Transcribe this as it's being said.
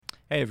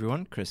Hey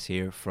everyone, Chris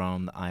here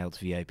from the IELTS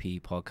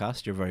VIP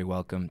podcast. You're very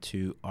welcome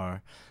to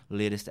our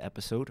latest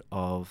episode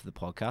of the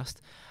podcast.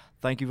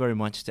 Thank you very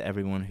much to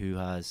everyone who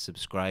has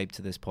subscribed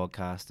to this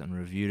podcast and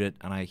reviewed it.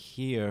 And I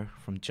hear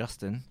from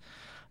Justin,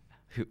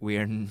 we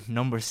are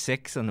number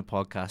 6 on the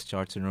podcast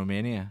charts in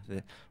Romania.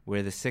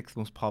 We're the 6th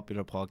most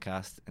popular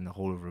podcast in the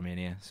whole of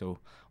Romania. So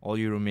all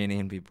you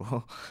Romanian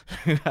people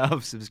who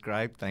have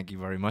subscribed, thank you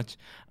very much.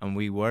 And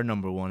we were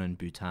number 1 in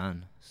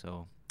Bhutan.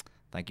 So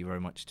thank you very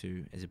much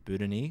to, is it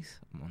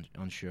Bhutanese? I'm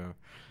unsure.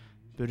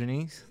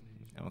 Bhutanese?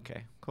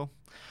 Okay, cool.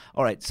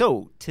 All right,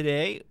 so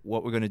today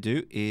what we're going to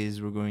do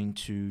is we're going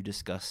to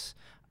discuss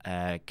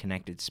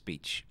connected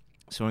speech.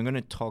 So I'm going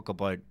to talk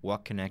about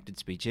what connected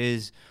speech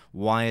is,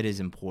 why it is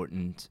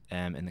important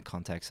in the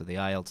context of the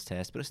IELTS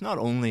test. But it's not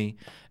only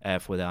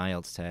for the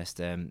IELTS test.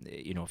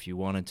 If you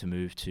wanted to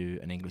move to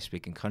an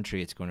English-speaking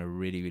country, it's going to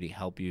really, really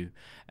help you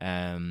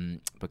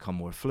become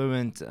more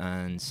fluent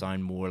and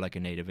sound more like a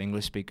native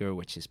English speaker,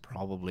 which is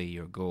probably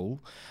your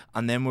goal.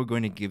 And then we're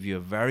going to give you a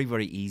very,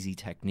 very easy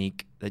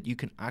technique that you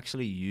can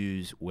actually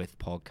use with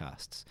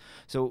podcasts.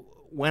 So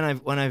when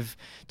I've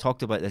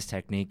talked about this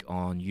technique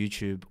on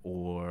YouTube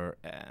or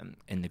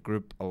in the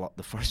group,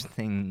 the first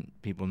thing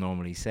people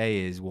normally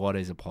say is, what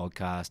is a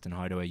podcast and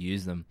how do I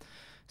use them?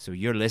 So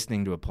you're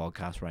listening to a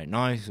podcast right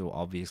now, so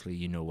obviously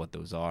you know what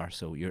those are.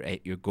 So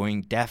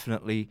you're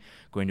definitely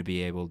going to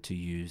be able to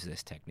use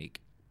this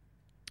technique.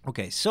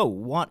 Okay, so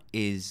what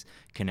is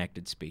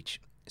connected speech?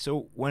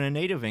 So when a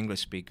native English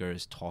speaker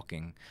is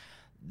talking,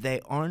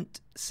 they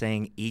aren't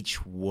saying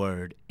each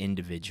word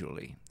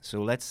individually.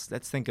 So let's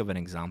think of an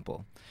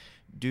example.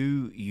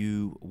 Do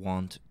you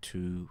want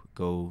to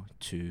go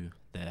to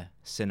the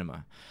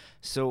cinema?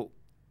 So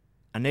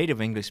a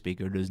native English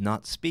speaker does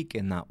not speak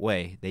in that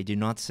way. They do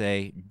not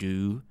say,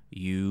 do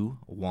you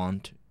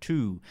want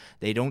to?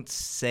 They don't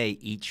say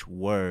each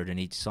word and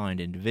each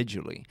sound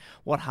individually.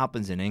 What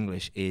happens in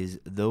English is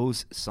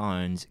those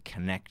sounds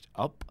connect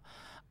up,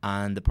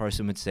 and the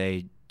person would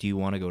say, do you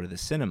want to go to the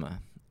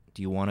cinema?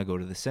 Do you want to go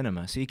to the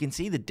cinema? So you can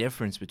see the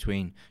difference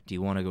between do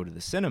you want to go to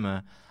the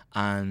cinema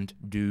and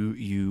do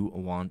you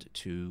want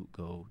to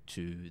go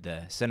to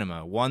the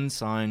cinema. One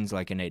sounds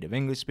like a native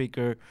English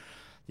speaker.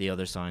 The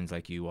other sounds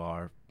like you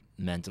are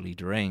mentally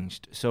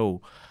deranged.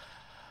 So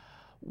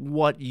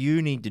what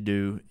you need to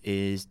do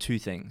is 2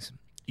 things.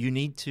 You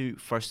need to,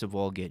 first of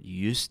all, get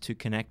used to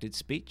connected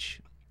speech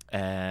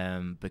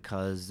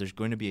because there's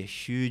going to be a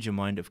huge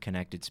amount of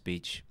connected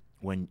speech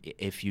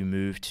if you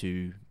move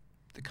to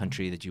the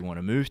country that you want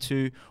to move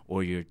to,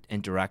 or you're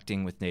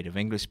interacting with native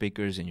English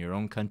speakers in your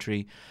own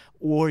country,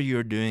 or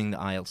you're doing the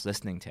IELTS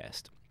listening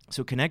test.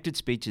 So connected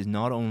speech is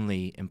not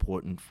only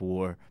important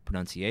for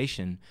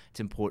pronunciation,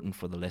 it's important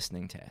for the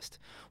listening test.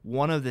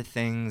 One of the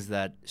things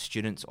that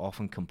students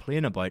often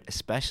complain about,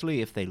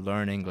 especially if they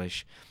learn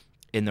English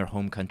in their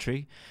home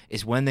country,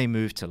 is when they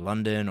move to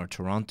London or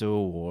Toronto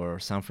or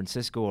San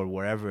Francisco or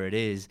wherever it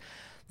is,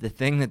 the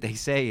thing that they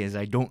say is,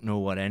 I don't know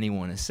what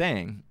anyone is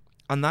saying.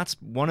 And that's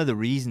one of the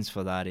reasons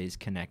for that is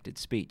connected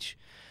speech.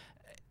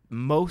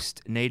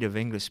 Most native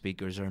English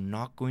speakers are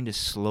not going to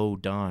slow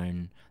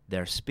down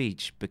their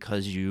speech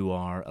because you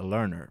are a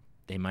learner.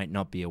 They might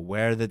not be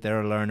aware that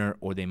they're a learner,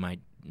 or they might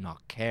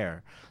not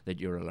care that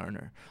you're a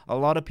learner. A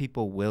lot of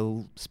people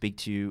will speak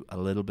to you a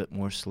little bit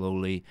more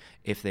slowly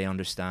if they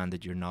understand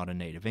that you're not a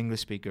native English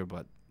speaker,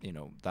 but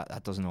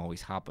that doesn't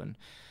always happen.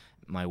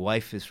 My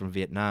wife is from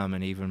Vietnam,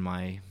 and even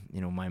my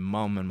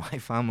mum and my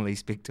family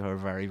speak to her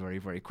very, very,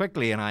 very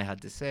quickly, and I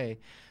had to say,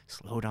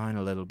 slow down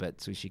a little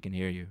bit so she can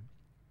hear you.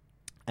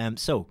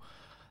 So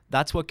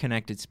that's what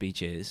connected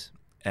speech is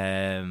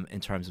in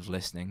terms of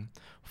listening.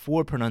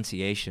 For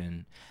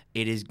pronunciation,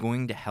 it is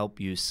going to help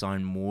you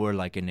sound more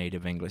like a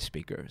native English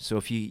speaker. So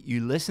if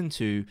you listen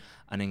to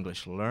an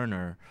English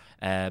learner,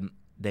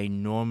 they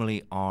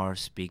normally are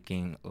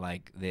speaking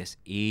like this.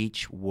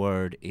 Each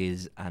word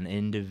is an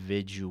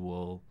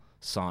individual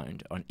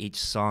sound. On each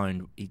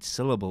sound, each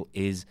syllable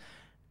is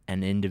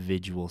an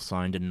individual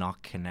sound and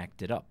not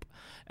connected up.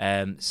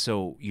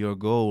 So your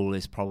goal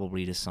is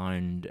probably to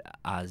sound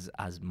as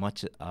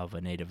much of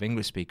a native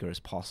English speaker as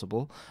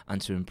possible and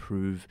to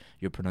improve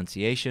your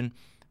pronunciation.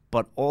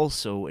 But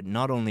also, it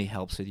not only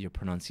helps with your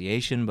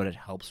pronunciation, but it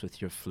helps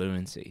with your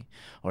fluency.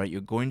 All right, you're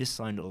going to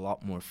sound a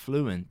lot more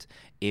fluent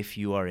if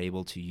you are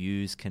able to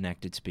use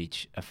connected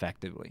speech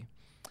effectively.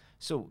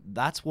 So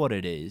that's what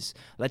it is.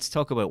 Let's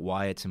talk about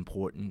why it's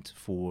important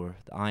for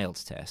the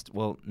IELTS test.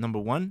 Well, number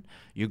 1,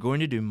 you're going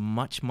to do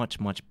much,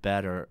 much, much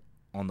better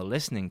on the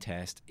listening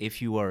test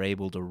if you are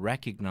able to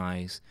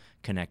recognize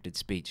connected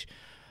speech,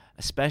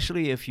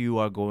 especially if you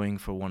are going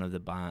for one of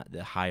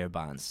the higher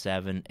bands,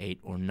 7, 8,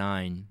 or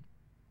 9.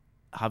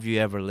 Have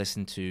you ever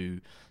listened to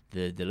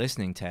the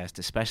listening test,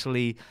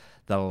 especially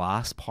the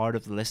last part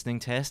of the listening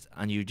test,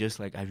 and you're just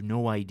like, I have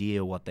no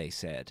idea what they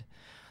said?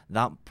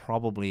 That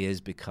probably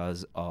is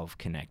because of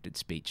connected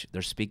speech.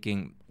 They're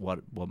speaking, what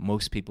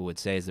most people would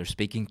say is they're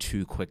speaking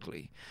too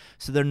quickly.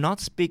 So they're not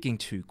speaking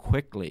too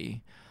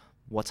quickly,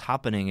 what's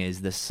happening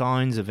is the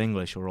sounds of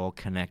English are all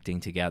connecting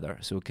together.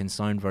 So it can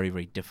sound very,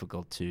 very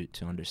difficult to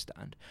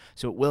understand.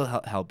 So it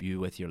will help you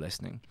with your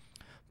listening.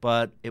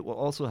 But it will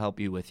also help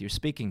you with your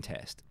speaking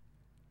test.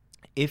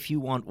 If you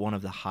want one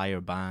of the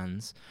higher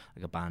bands,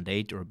 like a band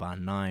 8 or a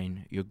band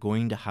 9, you're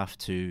going to have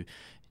to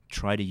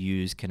try to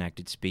use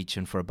connected speech.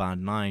 And for a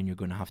band 9, you're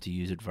going to have to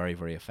use it very,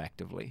 very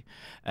effectively.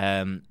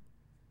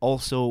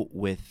 Also,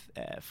 with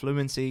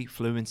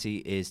fluency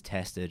is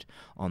tested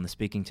on the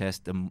speaking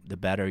test. The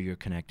better your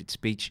connected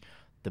speech,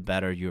 the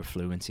better your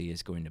fluency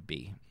is going to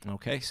be.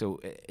 Okay, so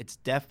it's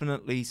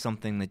definitely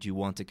something that you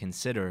want to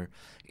consider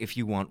if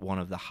you want one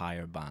of the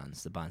higher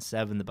bands, the band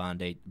 7, the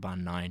band 8,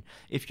 band 9.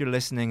 If you're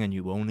listening and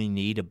you only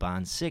need a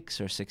band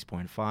 6 or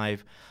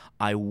 6.5,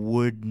 I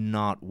would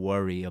not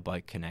worry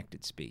about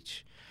connected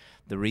speech.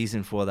 The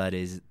reason for that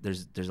is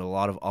there's a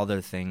lot of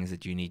other things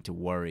that you need to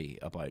worry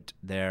about.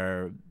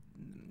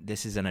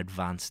 This is an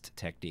advanced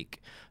technique,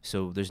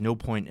 so there's no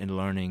point in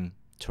learning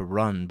to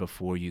run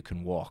before you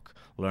can walk.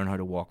 Learn how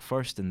to walk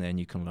first, and then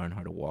you can learn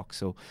how to walk.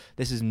 So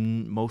this is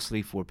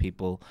mostly for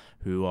people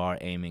who are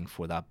aiming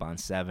for that band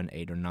 7,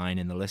 8, or 9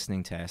 in the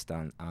listening test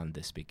and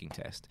the speaking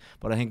test.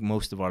 But I think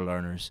most of our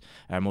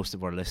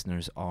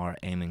listeners are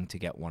aiming to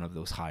get one of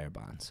those higher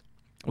bands.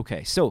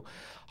 Okay, so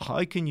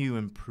how can you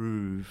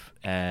improve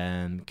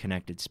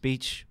connected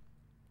speech?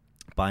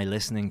 By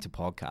listening to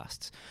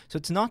podcasts. So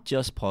it's not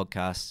just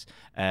podcasts.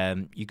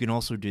 You can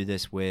also do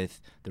this with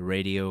the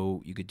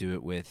radio. You could do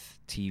it with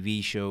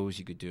TV shows.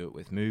 You could do it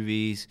with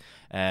movies,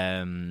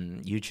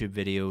 YouTube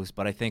videos.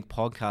 But I think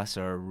podcasts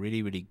are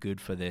really, really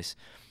good for this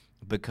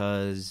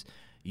because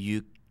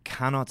you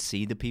cannot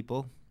see the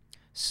people.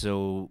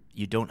 So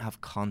you don't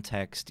have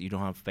context. You don't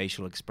have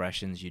facial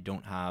expressions. You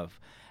don't have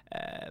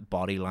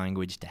body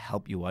language to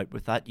help you out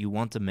with that. You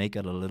want to make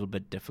it a little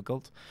bit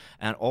difficult.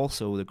 And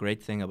also the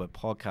great thing about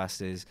podcasts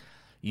is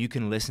you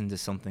can listen to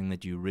something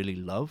that you really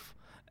love.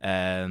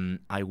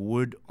 I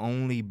would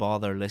only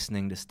bother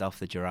listening to stuff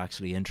that you're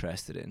actually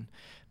interested in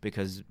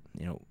because,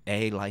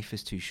 life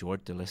is too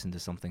short to listen to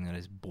something that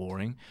is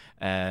boring.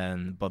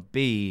 But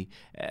B,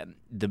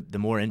 the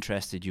more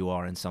interested you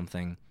are in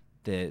something,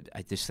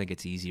 I just think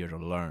it's easier to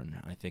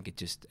learn. I think it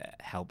just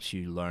helps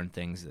you learn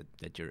things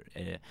that you're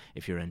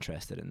if you're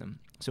interested in them.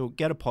 So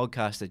get a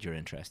podcast that you're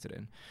interested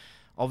in.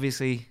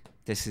 Obviously,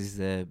 this is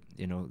the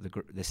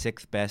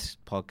 6th best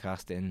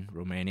podcast in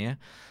Romania,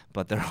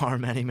 but there are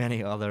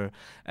many other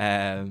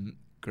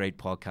great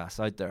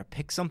podcasts out there.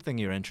 Pick something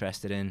you're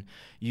interested in.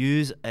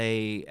 Use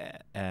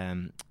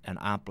an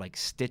app like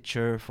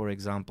Stitcher, for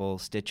example.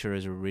 Stitcher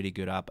is a really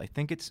good app. I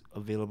think it's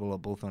available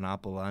both on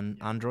Apple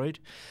and Android.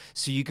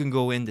 So you can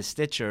go into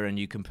Stitcher and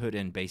you can put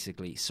in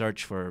basically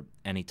search for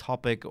any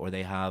topic, or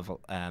they have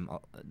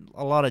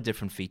a lot of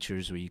different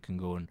features where you can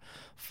go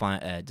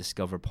and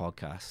discover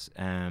podcasts.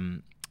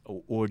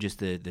 Or just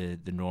the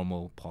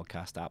normal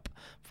podcast app.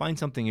 Find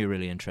something you're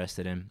really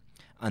interested in,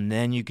 and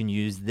then you can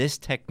use this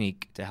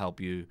technique to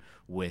help you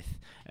with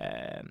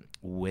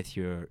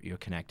your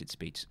connected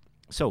speech.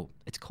 So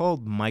it's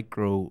called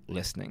micro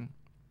listening,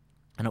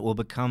 and it will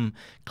become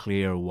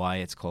clear why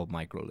it's called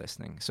micro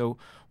listening. So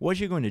what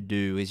you're going to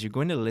do is you're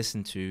going to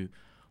listen to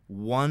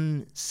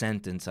one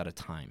sentence at a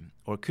time,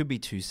 or it could be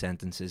 2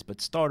 sentences, but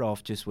start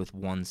off just with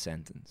one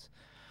sentence.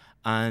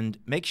 And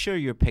make sure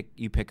you pick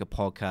a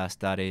podcast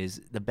that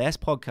is the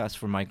best. Podcasts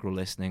for micro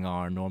listening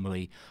are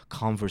normally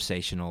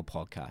conversational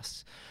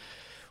podcasts.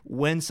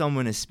 When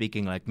someone is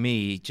speaking like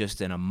me, just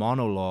in a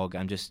monologue,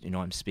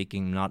 I'm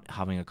speaking, not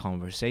having a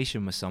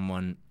conversation with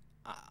someone.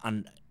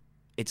 And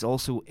it's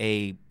also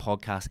a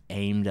podcast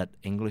aimed at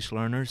English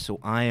learners,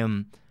 so I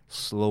am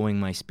slowing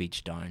my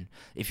speech down.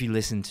 If you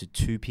listen to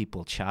 2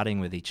 people chatting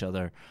with each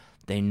other,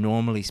 they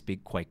normally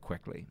speak quite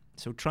quickly.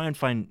 So try and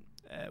find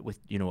with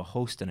a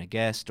host and a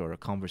guest, or a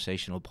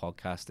conversational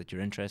podcast that you're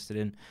interested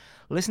in.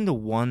 Listen to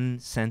one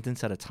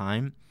sentence at a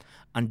time,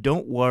 and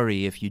don't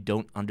worry if you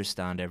don't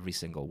understand every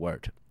single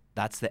word.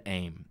 That's the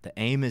aim. The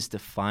aim is to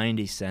find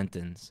a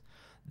sentence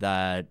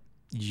that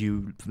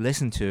you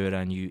listen to it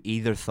and you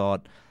either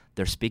thought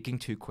they're speaking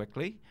too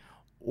quickly,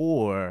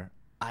 or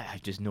I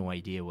have just no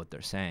idea what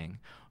they're saying.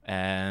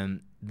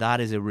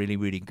 That is a really,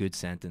 really good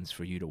sentence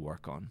for you to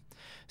work on.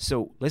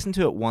 So listen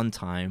to it one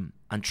time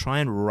and try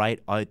and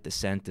write out the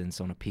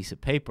sentence on a piece of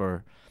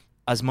paper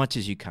as much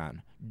as you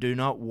can. Do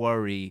not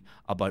worry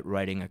about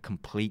writing a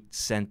complete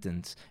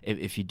sentence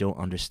if you don't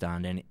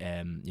understand any,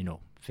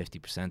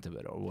 50% of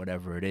it or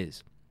whatever it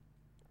is.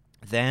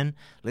 Then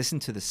listen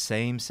to the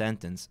same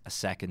sentence a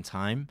second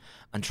time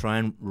and try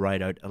and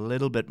write out a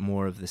little bit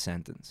more of the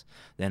sentence.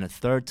 Then a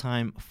third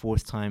time, a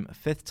fourth time, a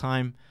fifth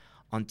time,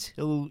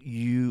 until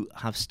you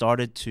have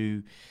started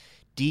to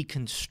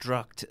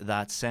deconstruct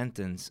that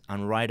sentence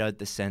and write out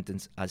the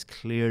sentence as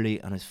clearly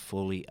and as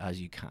fully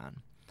as you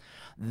can.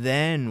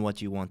 Then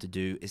what you want to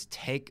do is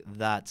take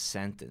that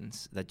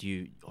sentence that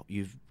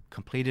you've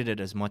completed it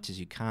as much as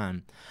you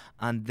can,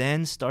 and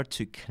then start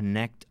to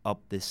connect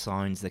up the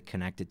sounds that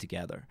connect it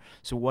together.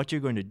 So what you're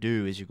going to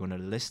do is you're going to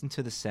listen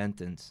to the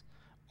sentence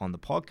on the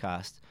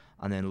podcast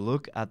and then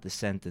look at the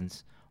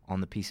sentence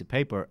on the piece of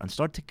paper and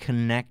start to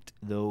connect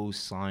those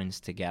signs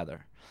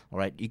together. All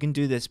right, you can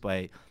do this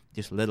by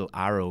just little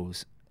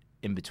arrows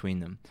in between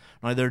them.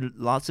 Now, there are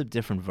lots of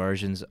different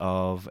versions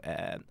of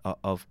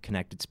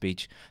connected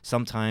speech.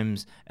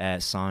 Sometimes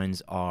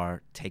sounds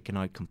are taken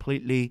out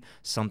completely.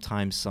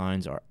 Sometimes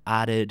sounds are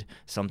added.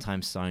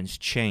 Sometimes sounds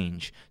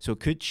change. So it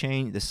could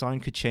change. The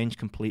sound could change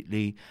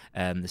completely.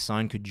 The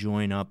sound could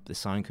join up. The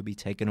sound could be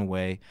taken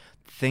away.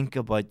 Think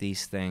about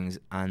these things,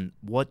 and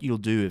what you'll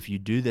do if you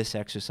do this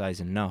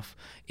exercise enough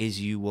is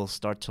you will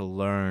start to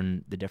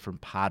learn the different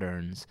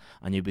patterns,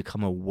 and you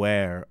become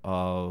aware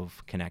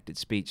of connected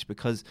speech,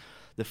 because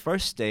the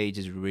first stage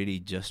is really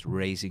just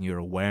raising your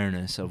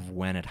awareness of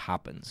when it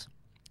happens.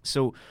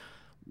 So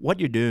what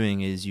you're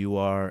doing is you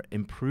are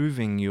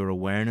improving your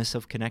awareness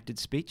of connected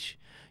speech,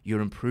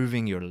 you're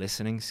improving your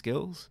listening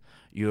skills,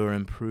 you're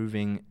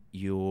improving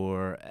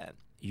your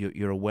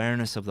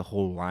awareness of the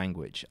whole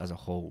language as a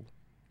whole.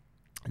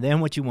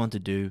 Then what you want to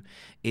do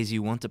is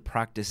you want to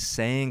practice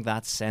saying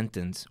that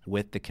sentence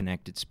with the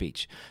connected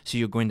speech. So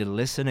you're going to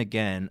listen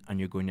again, and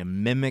you're going to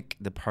mimic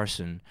the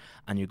person,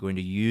 and you're going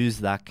to use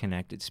that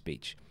connected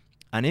speech.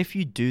 And if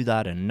you do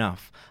that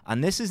enough,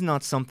 and this is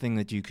not something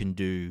that you can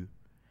do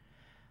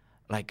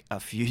like a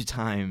few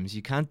times.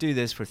 You can't do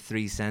this for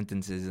 3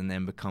 sentences and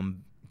then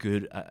become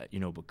good,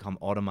 become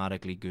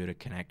automatically good at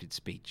connected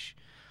speech.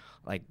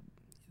 Like,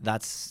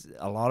 that's,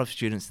 a lot of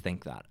students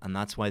think that, and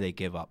that's why they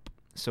give up.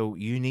 So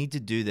you need to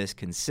do this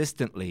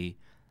consistently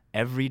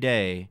every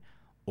day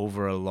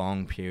over a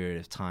long period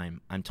of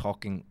time. I'm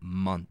talking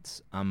months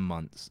and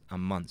months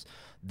and months.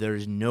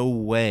 There's no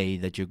way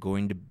that you're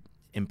going to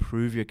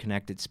improve your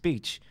connected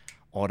speech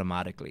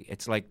automatically.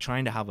 It's like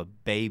trying to have a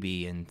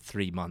baby in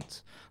 3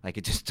 months. Like,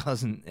 it just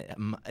doesn't,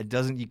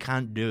 you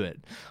can't do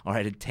it. All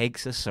right, it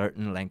takes a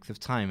certain length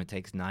of time. It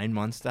takes 9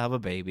 months to have a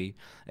baby.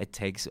 It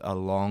takes a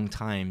long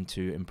time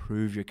to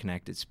improve your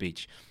connected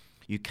speech.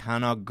 You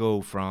cannot go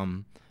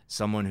from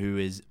someone who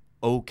is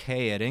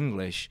okay at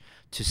English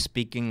to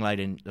speaking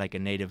like a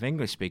native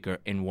English speaker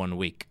in 1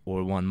 week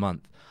or 1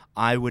 month.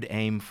 I would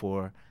aim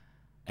for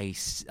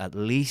at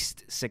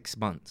least 6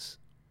 months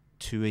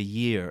to a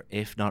year,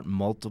 if not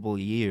multiple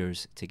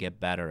years, to get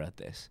better at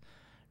this.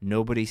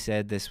 Nobody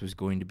said this was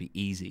going to be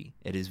easy.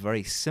 It is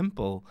very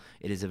simple.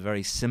 It is a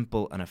very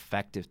simple and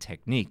effective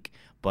technique,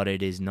 but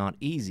it is not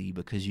easy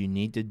because you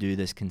need to do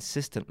this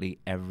consistently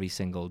every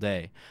single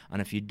day.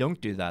 And if you don't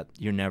do that,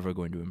 you're never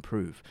going to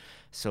improve.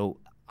 So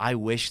I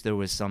wish there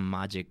was some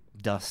magic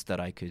dust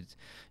that I could,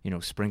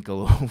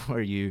 sprinkle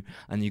over you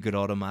and you could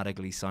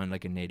automatically sound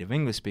like a native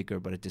English speaker,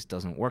 but it just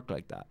doesn't work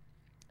like that.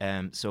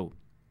 So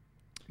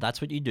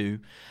that's what you do.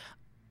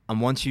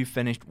 And once you've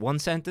finished one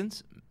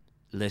sentence,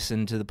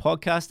 listen to the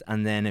podcast,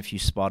 and then if you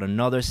spot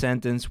another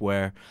sentence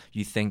where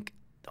you think,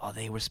 oh,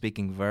 they were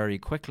speaking very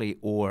quickly,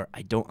 or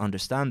I don't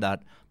understand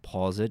that,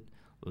 pause it,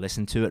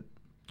 listen to it,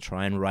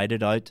 try and write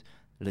it out,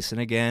 listen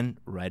again,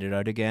 write it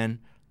out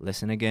again,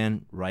 listen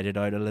again, write it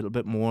out a little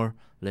bit more,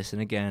 listen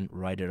again,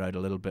 write it out a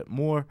little bit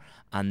more,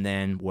 and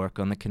then work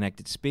on the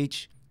connected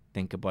speech.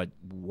 Think about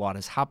what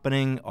is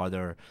happening. Are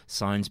there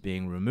sounds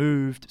being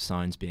removed,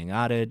 sounds being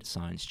added,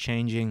 sounds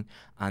changing,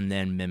 and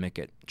then mimic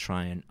it.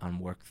 Try and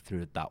work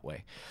through it that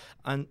way.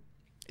 And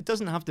it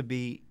doesn't have to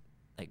be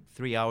like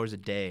 3 hours a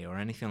day or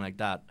anything like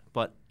that.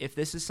 But if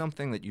this is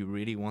something that you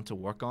really want to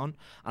work on,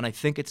 and I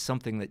think it's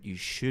something that you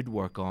should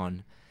work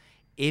on,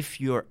 if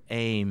your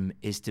aim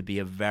is to be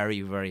a very,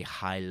 very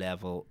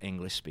high-level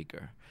English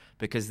speaker,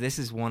 because this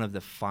is one of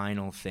the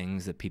final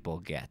things that people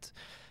get.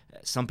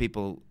 Some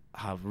people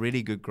have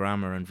really good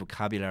grammar and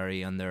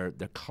vocabulary, and their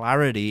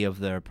clarity of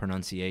their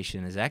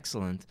pronunciation is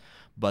excellent,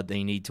 but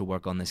they need to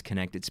work on this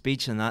connected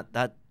speech, and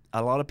that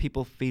a lot of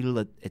people feel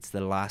that it's the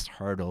last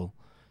hurdle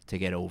to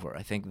get over.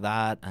 I think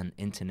that, and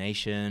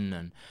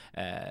intonation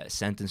and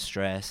sentence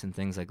stress and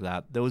things like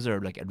that, those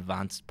are like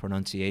advanced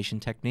pronunciation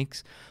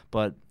techniques,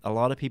 but a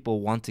lot of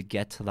people want to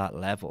get to that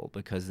level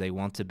because they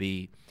want to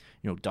be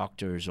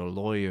doctors or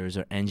lawyers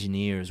or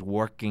engineers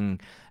working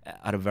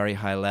at a very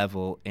high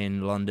level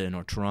in London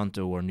or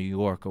Toronto or New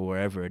York or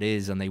wherever it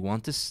is, and they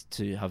want us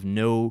to have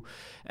no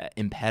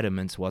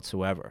impediments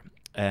whatsoever.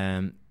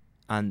 And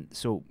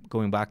so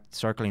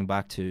circling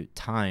back to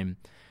time,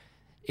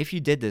 if you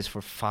did this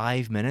for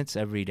 5 minutes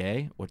every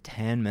day or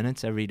 10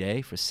 minutes every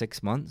day for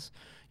 6 months,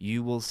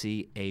 you will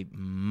see a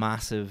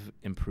massive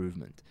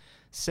improvement.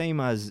 Same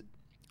as,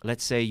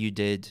 let's say you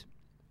did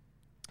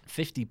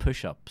 50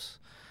 push-ups.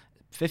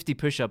 50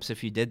 push-ups,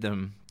 if you did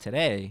them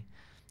today,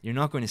 you're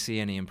not going to see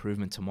any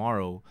improvement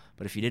tomorrow.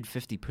 But if you did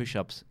 50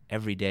 push-ups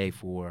every day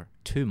for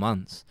 2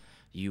 months,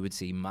 you would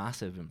see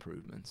massive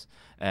improvements.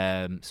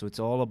 So it's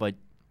all about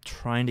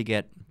trying to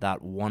get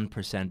that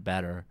 1%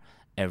 better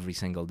every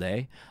single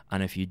day.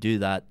 And if you do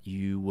that,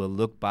 you will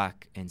look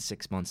back in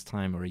 6 months'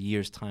 time or a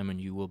year's time,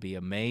 and you will be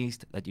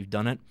amazed that you've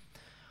done it.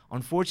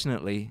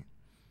 Unfortunately,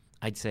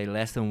 I'd say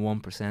less than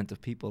 1%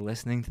 of people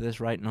listening to this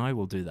right now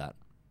will do that.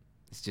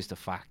 It's just a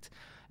fact.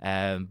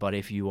 But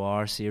if you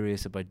are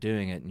serious about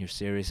doing it and you're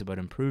serious about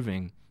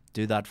improving,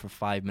 do that for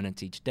 5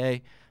 minutes each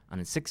day. And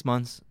in 6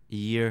 months, a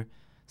year,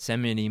 send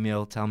me an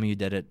email, tell me you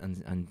did it,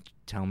 and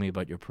tell me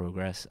about your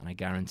progress, and I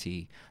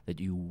guarantee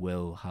that you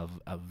will have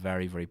a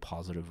very, very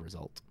positive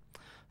result.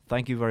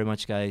 Thank you very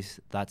much, guys.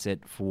 That's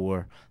it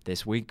for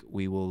this week.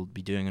 We will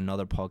be doing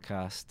another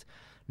podcast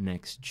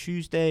next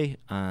Tuesday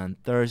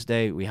and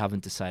Thursday. We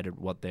haven't decided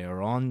what they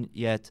are on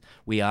yet.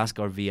 We ask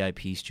our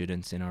VIP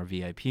students in our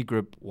VIP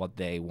group what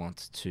they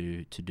want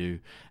to do.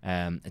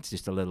 It's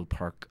just a little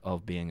perk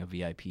of being a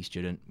VIP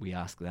student. We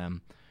ask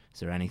them, is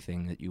there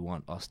anything that you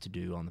want us to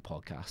do on the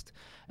podcast?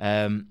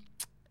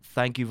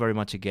 Thank you very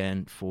much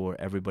again for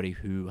everybody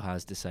who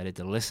has decided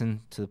to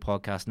listen to the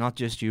podcast, not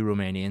just you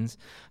Romanians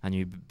and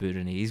you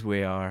Bhutanese.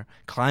 We are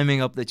climbing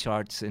up the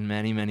charts in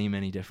many, many,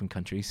 many different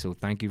countries. So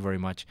thank you very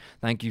much.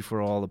 Thank you for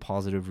all the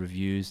positive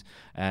reviews.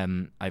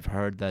 I've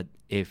heard that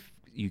if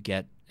you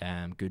get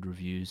good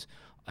reviews,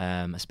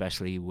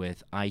 especially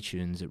with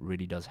iTunes, it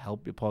really does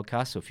help your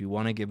podcast. So if you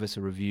want to give us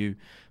a review,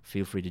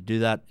 feel free to do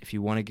that. If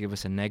you want to give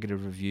us a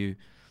negative review,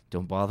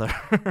 don't bother.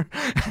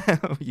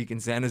 You can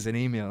send us an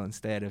email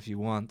instead if you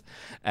want.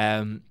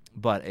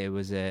 But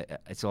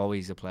it's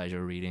always a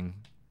pleasure reading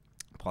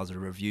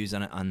positive reviews,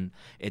 and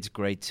it's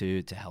great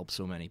to help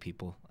so many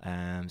people.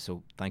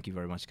 So thank you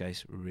very much,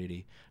 guys. We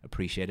really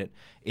appreciate it.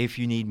 If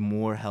you need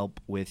more help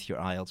with your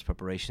IELTS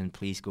preparation,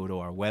 please go to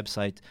our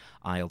website,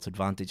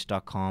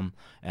 IELTSadvantage.com,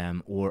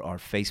 or our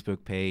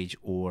Facebook page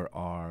or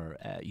our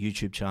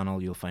YouTube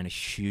channel. You'll find a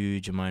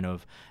huge amount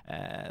of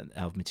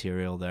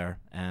material there.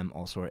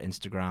 Also our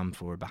Instagram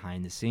for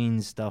behind the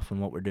scenes stuff and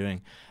what we're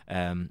doing.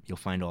 You'll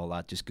find all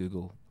that. Just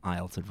Google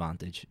IELTS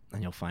Advantage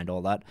and you'll find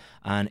all that.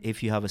 And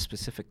if you have a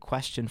specific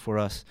question for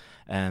us,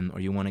 or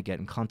you want to get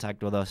in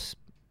contact with us,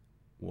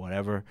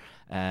 whatever,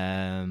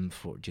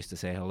 for just to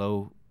say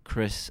hello,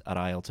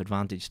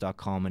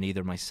 Chris@IELTSadvantage.com, and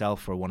either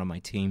myself or one of my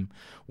team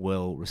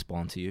will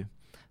respond to you.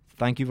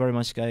 Thank you very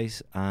much,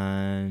 guys,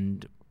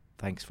 and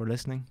thanks for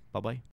listening. Bye-bye.